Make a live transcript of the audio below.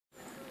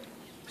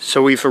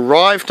So we've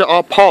arrived at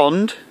our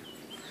pond,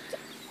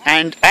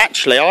 and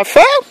actually I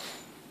found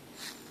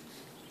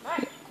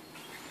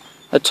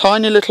a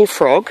tiny little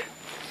frog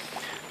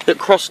that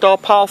crossed our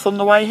path on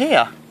the way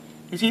here.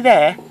 Is he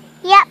there?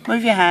 Yep.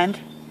 Move your hand.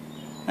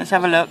 Let's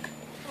have a look.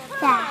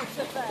 There.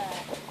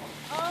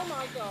 Oh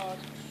my God.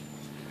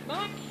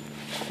 Mike,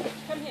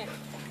 come here.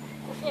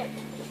 Here.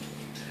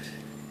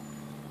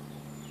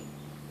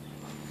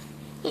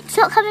 It's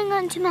not coming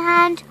onto my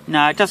hand.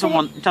 No, it doesn't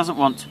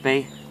want to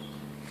be.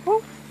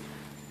 Oh.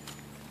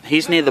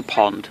 He's near the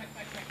pond.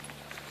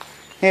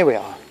 Here we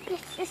are.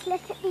 Just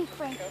let it be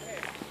free.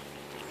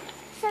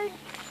 So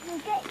we'll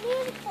get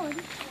near the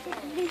pond.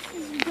 This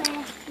is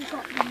where we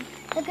got them.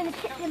 We're going to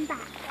put them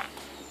back.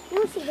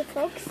 You'll see the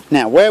frogs.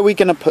 Now, where are we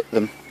going to put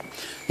them?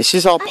 This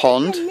is our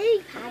pond.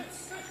 Lily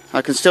pads.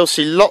 I can still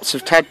see lots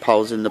of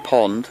tadpoles in the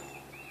pond.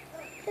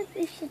 So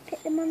we should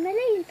put them on the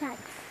lily pads.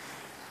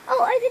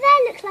 Oh, over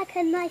there looks like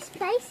a nice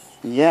place.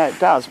 Yeah, it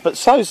does. But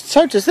so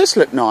does this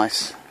look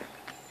nice.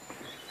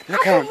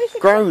 Look how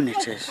grown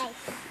it is.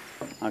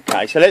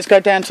 Okay, so let's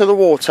go down to the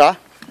water.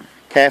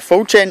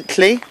 Careful,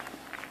 gently.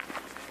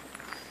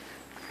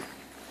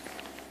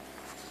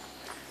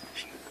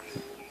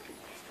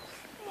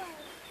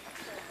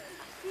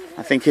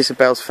 I think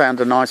Isabel's found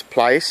a nice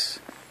place.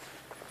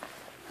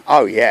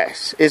 Oh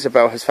yes,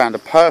 Isabel has found a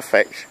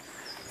perfect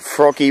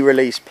froggy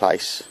release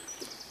place.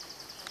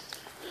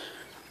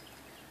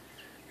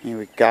 Here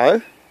we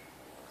go.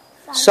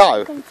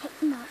 So,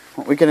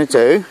 what we're going to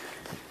do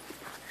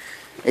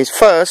is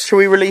first, shall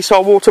we release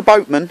our water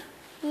boatman?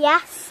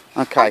 Yes.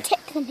 Okay. I'll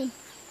tip them in.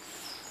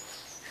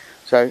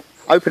 So,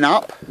 open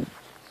up.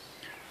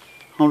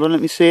 Hold on,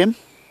 let me see him.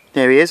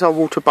 There he is, our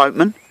water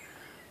boatman.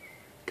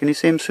 Can you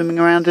see him swimming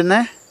around in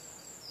there?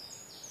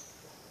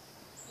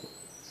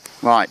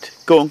 Right,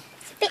 go on.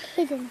 It's a bit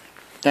hidden.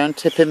 Go and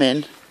tip him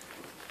in.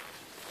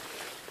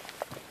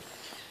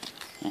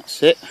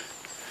 That's it.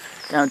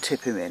 Go and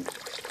tip him in.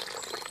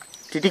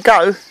 Did he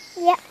go?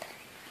 Yep.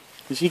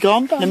 Is he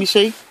gone? Let me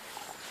see.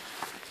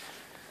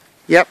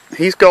 Yep,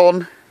 he's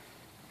gone.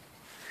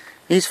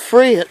 He's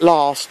free at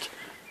last.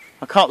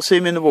 I can't see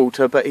him in the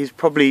water, but he's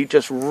probably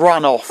just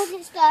run off.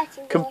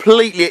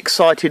 Completely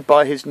excited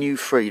by his new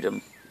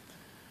freedom.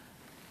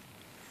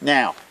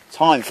 Now,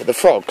 time for the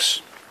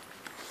frogs.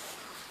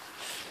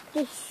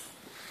 This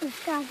is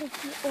going to be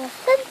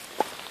awesome.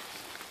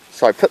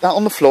 So put that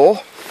on the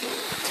floor.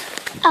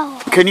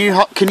 Oh. Can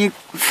you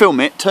film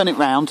it? Turn it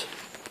round.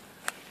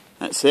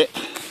 That's it.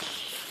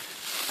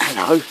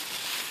 Hello.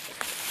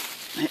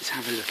 Let's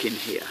have a look in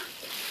here.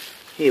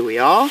 Here we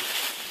are.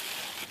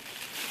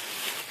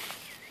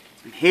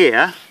 And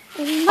here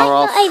You might are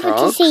our not be able to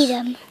frogs. see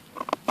them.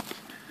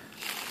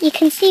 You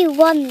can see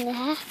one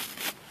there.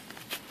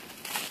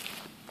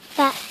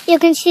 But you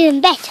can see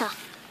them better.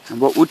 And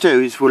what we'll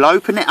do is we'll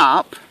open it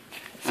up.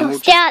 So And I'll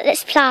stay out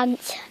this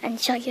plant and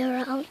show you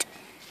around.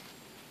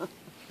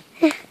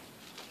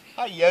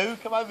 Hey you,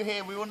 come over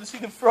here. We want to see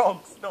the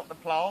frogs, not the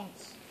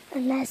plants.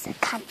 And there's a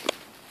camp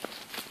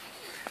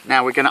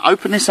Now we're going to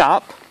open this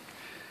up.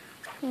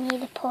 near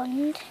the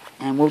pond.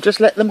 And we'll just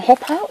let them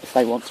hop out if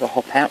they want to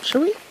hop out,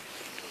 shall we?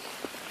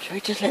 Shall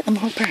we just let them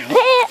hop Put out?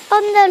 it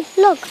on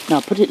the log.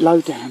 No, put it low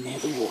down near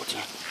the water.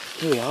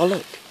 Here we are,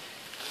 look.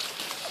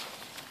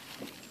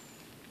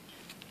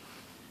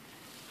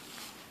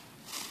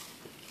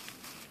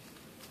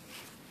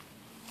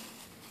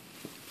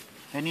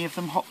 Any of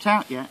them hopped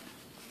out yet?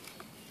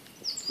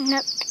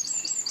 Nope.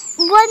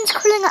 One's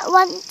crawling out.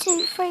 1,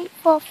 2, 3,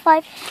 4,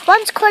 5.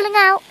 One's crawling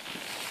out.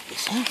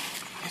 See?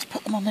 Let's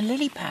put them on the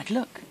lily pad,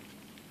 look.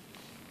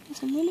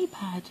 There's a lily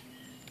pad.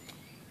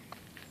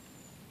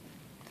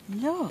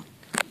 Look.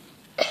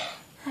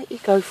 Out you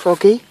go,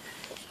 Froggy.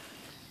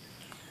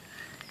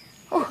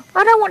 Oh,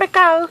 I don't want to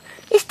go.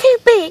 It's too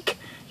big.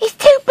 It's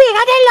too big.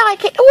 I don't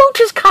like it. The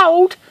water's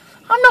cold.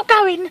 I'm not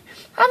going.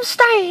 I'm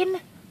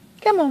staying.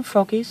 Come on,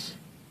 froggies.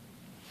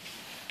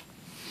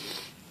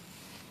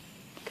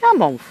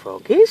 Come on,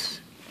 froggies.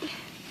 Do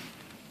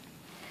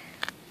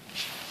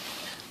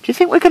you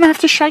think we're going to have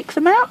to shake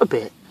them out a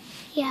bit?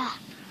 Yeah.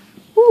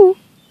 Ooh,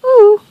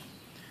 ooh.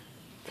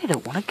 They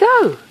don't want to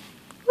go.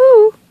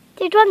 Ooh.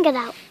 Did one get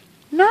out?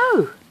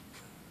 No.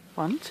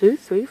 1, 2,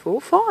 3,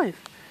 4, 5.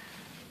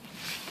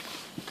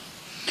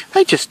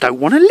 They just don't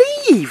want to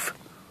leave.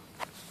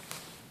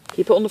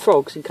 Keep it on the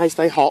frogs in case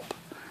they hop.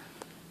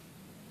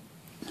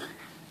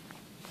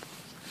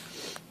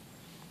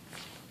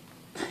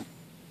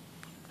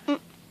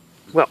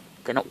 Well,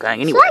 they're not going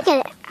Shall anywhere. I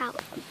get it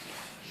out?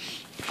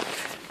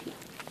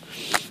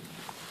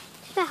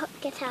 Shall I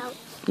get out?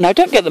 No,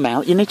 don't get them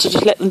out. You need to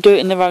just let them do it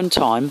in their own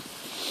time.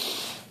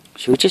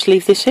 Shall we just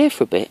leave this here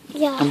for a bit?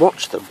 Yeah. And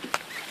watch them? Do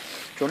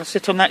you want to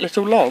sit on that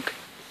little log?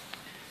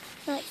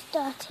 No, it's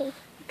dirty.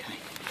 Okay.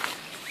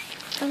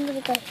 I'm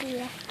going to go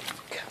here.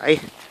 Okay.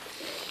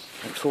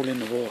 Don't fall in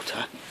the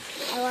water.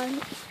 I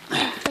won't.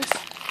 Just...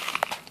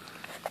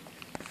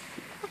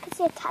 I can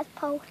see a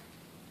tadpole.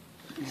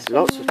 There's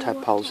lots of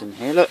tadpoles in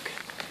here. Look.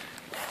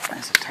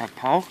 There's a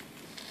tadpole.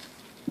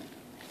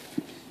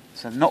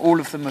 So not all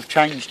of them have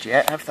changed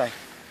yet, have they?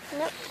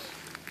 Nope.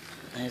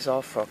 There's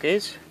our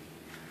froggies.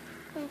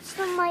 And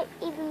some might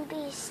even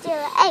be still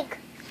an egg.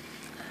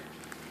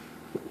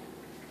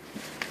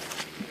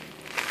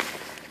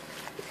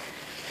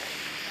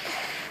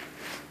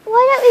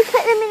 Why don't we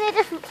put them in a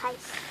different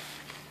place?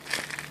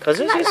 Because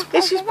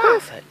this is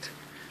perfect.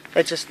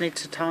 They just need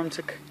time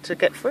to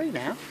get free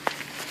now.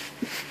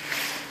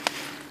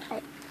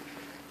 Right.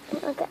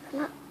 I'll get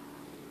them up.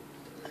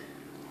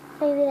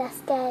 Maybe they're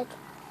scared.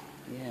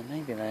 Yeah,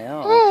 maybe they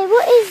are. Hey,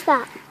 what is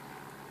that?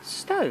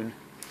 Stone.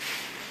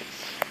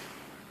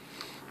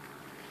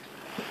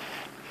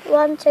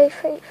 1, 2,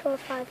 3, 4,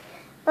 5.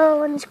 Oh,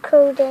 one's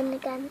crawled in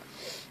again.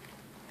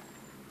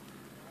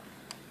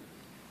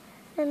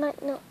 They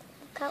might not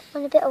look up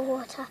in a bit of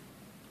water.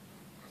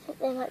 I think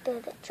they might be a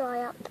bit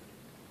dry up.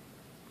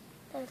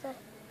 There we go.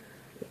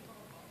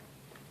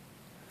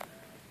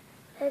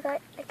 There we go.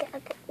 I get a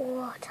bit of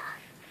water.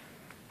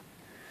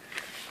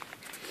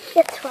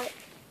 That's right.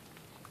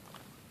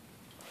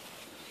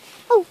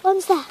 Oh,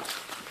 one's there.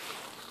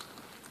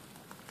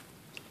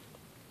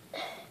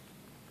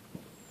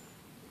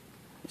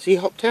 Has he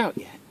hopped out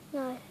yet?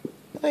 No.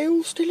 Are they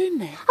all still in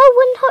there? Oh,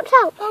 one hopped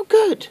out. Oh,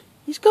 good.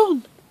 He's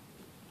gone.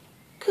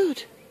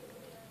 Good.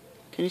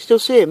 Can you still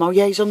see him? Oh,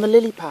 yeah, he's on the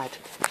lily pad.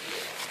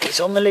 He's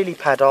on the lily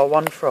pad, our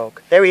one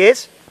frog. There he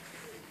is.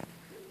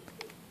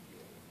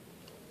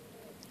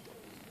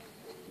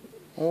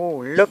 Oh,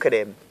 look at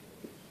him.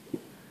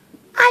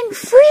 I'm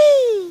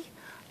free.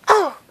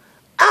 Oh,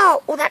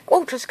 that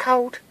water's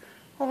cold.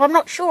 Oh, I'm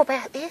not sure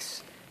about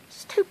this.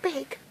 It's too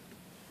big.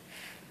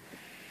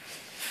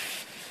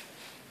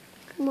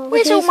 Well,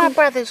 Where's all my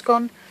brothers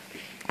gone?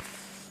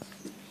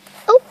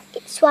 Oh,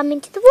 it swam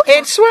into the water.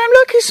 It swam,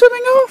 look, he's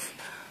swimming off.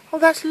 Oh,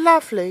 that's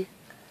lovely.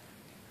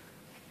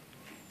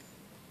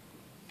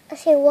 I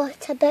see a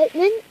water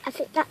boatman. I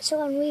think that's the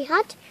one we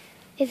had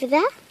over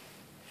there.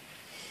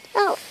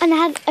 Oh, and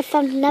I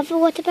found another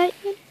water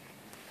boatman.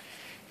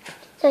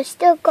 So I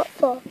still got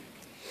 4.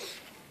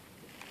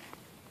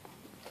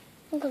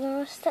 I'm gonna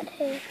rest it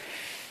here.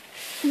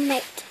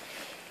 Mate.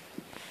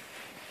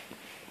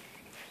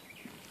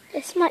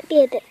 This might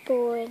be a bit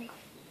boring,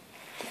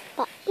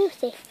 but we'll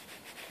see.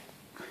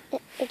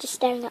 They're just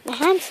staring at my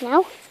hands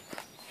now.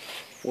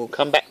 We'll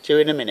come back to you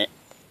in a minute.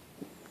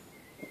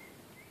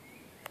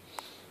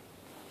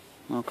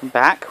 Welcome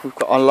back. We've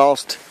got our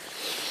last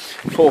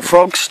 4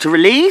 frogs to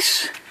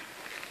release.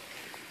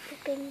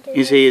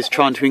 Izzy is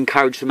trying to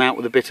encourage them out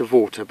with a bit of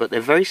water, but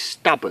they're very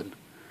stubborn.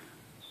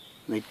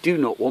 They do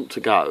not want to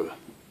go.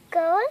 Go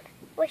on,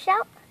 wish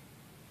out.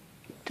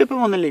 Dip them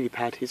on the lily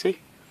pad, Izzy.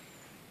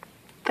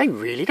 They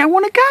really don't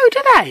want to go,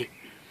 do they?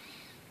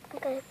 I'm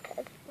going to put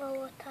a bit more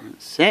water.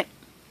 That's it.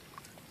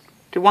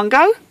 Did one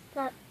go?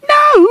 No.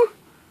 No!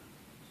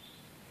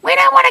 We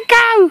don't want to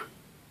go!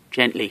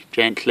 Gently,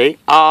 gently.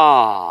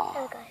 Ah!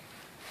 There we go.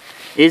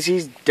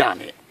 Izzy's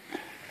done it.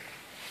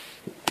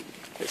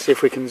 Let's see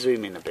if we can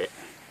zoom in a bit.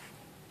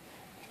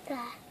 There.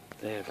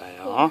 There they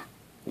are.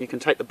 You can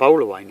take the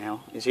bowl away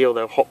now, Izzy, or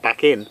they'll hop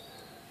back in.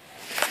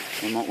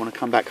 They might want to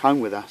come back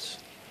home with us.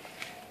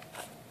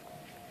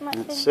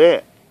 That's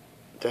it.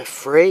 They're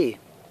free.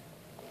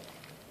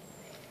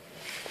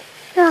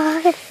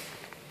 Oh,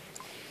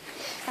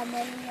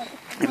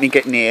 Let me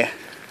get near.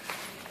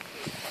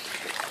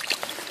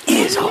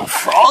 Here's our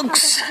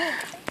frogs.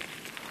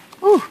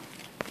 Ooh.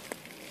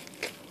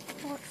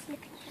 Slip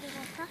into the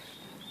water.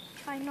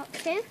 Try not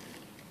to.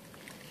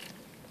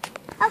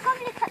 I'll go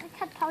and look at the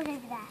tadpoles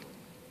over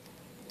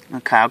there.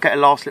 Okay, I'll get a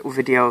last little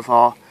video of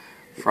our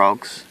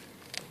frogs.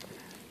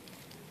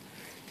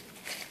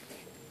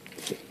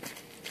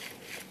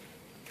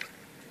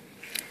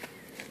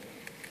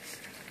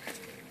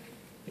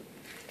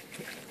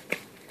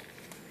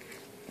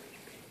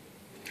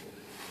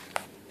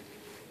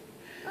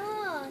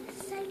 Oh,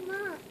 there's so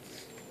much.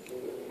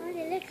 I want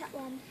to look at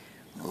one.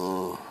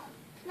 Oh.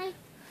 No,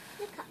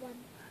 look at one.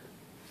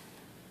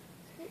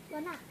 Scoop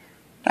one up.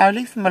 No,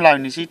 leave them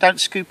alone, Izzy. Don't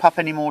scoop up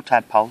any more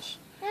tadpoles.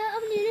 No, I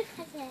want to look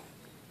at it.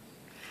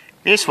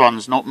 This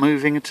one's not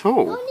moving at I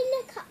all. want to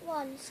look at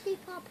one. Scoop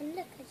up and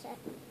look at it.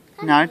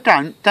 No,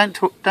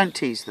 don't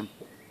tease them.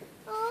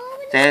 Oh, I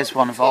wanna There's look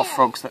one at of our it.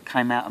 frogs that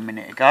came out a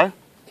minute ago.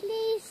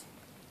 Please.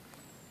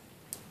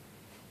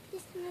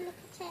 Please, can I look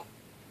at it?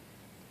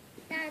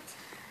 Dad.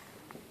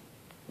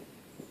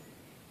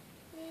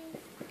 Please.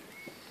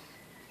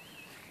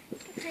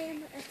 Okay, I'm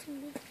not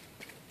letting me.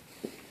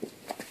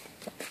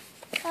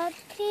 Dad,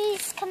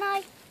 please, can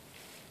I?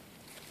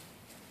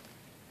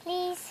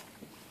 Please.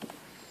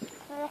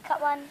 Can I look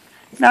at one?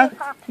 No,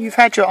 Scoop up. you've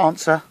had your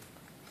answer.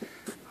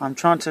 I'm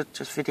trying to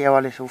just video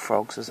our little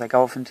frogs as they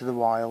go off into the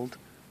wild.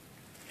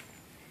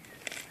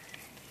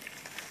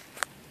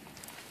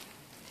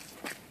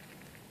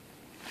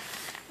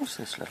 What's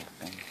this little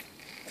thing?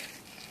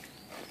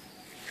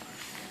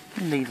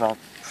 Leave our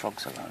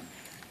frogs alone.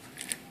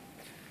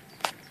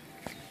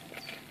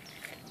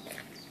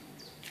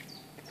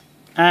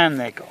 And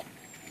they're gone.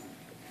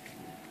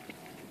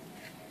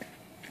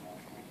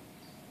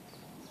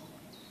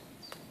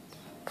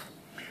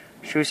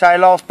 Should we say a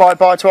last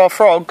bye-bye to our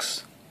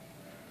frogs?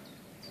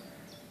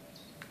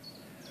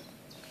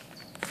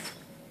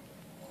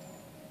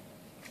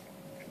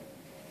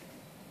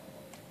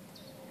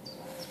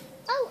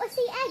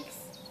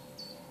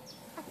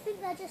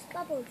 they're just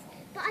bubbles.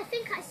 But I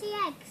think I see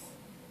eggs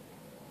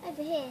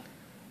over here.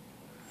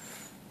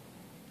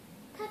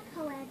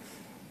 Tadpole eggs.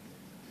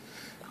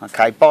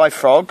 Okay, bye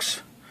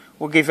frogs.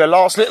 We'll give you a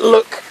last little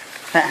look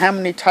at how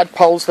many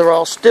tadpoles there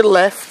are still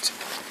left.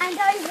 And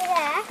over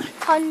there,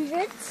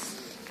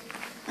 hundreds.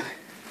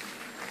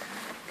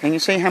 Can you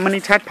see how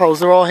many tadpoles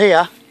there are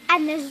here?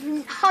 And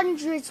there's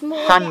hundreds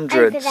more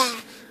Hundreds. over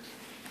there.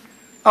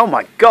 Oh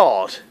my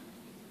God!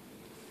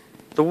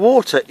 The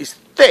water is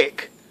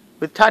thick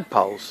with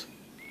tadpoles.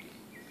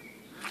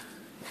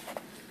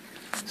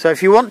 So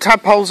if you want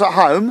tadpoles at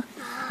home,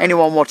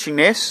 anyone watching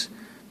this,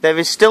 there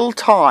is still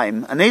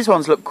time. And these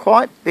ones look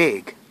quite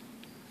big.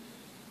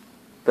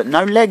 But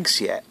no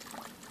legs yet.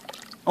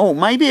 Oh,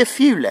 maybe a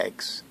few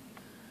legs.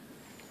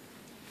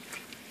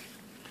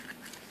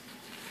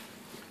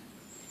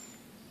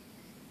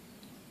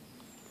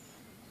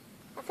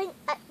 I think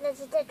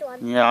there's a dead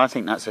one. Yeah, I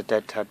think that's a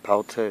dead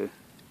tadpole too.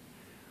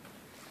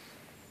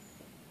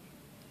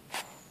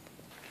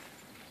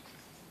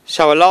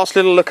 So a last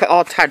little look at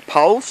our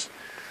tadpoles.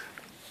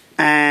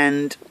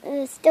 And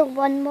There's still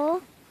one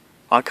more.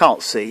 I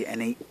can't see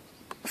any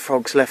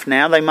frogs left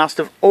now. They must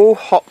have all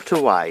hopped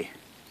away.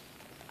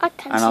 I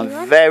can And see I'm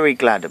one. very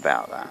glad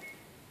about that.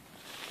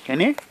 Can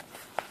you?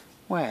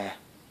 Where?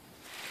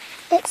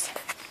 It's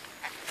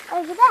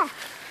over there.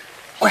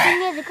 Where? It's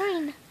near the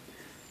green.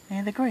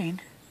 Near the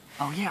green?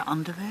 Oh yeah,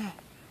 under there.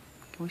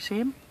 Can we see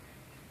him?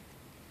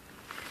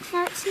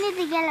 No, it's near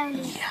the yellow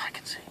leaf. Yeah, I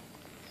can see.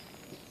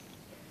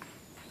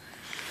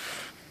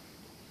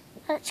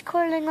 It's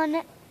crawling on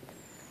it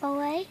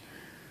away.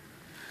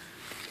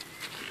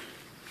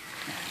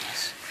 There he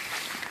is.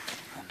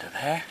 Under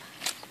there.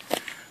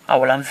 Oh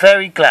well, I'm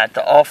very glad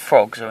that our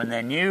frogs are in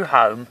their new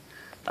home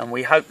and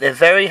we hope they're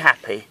very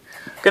happy.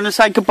 Going to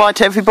say goodbye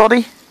to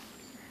everybody?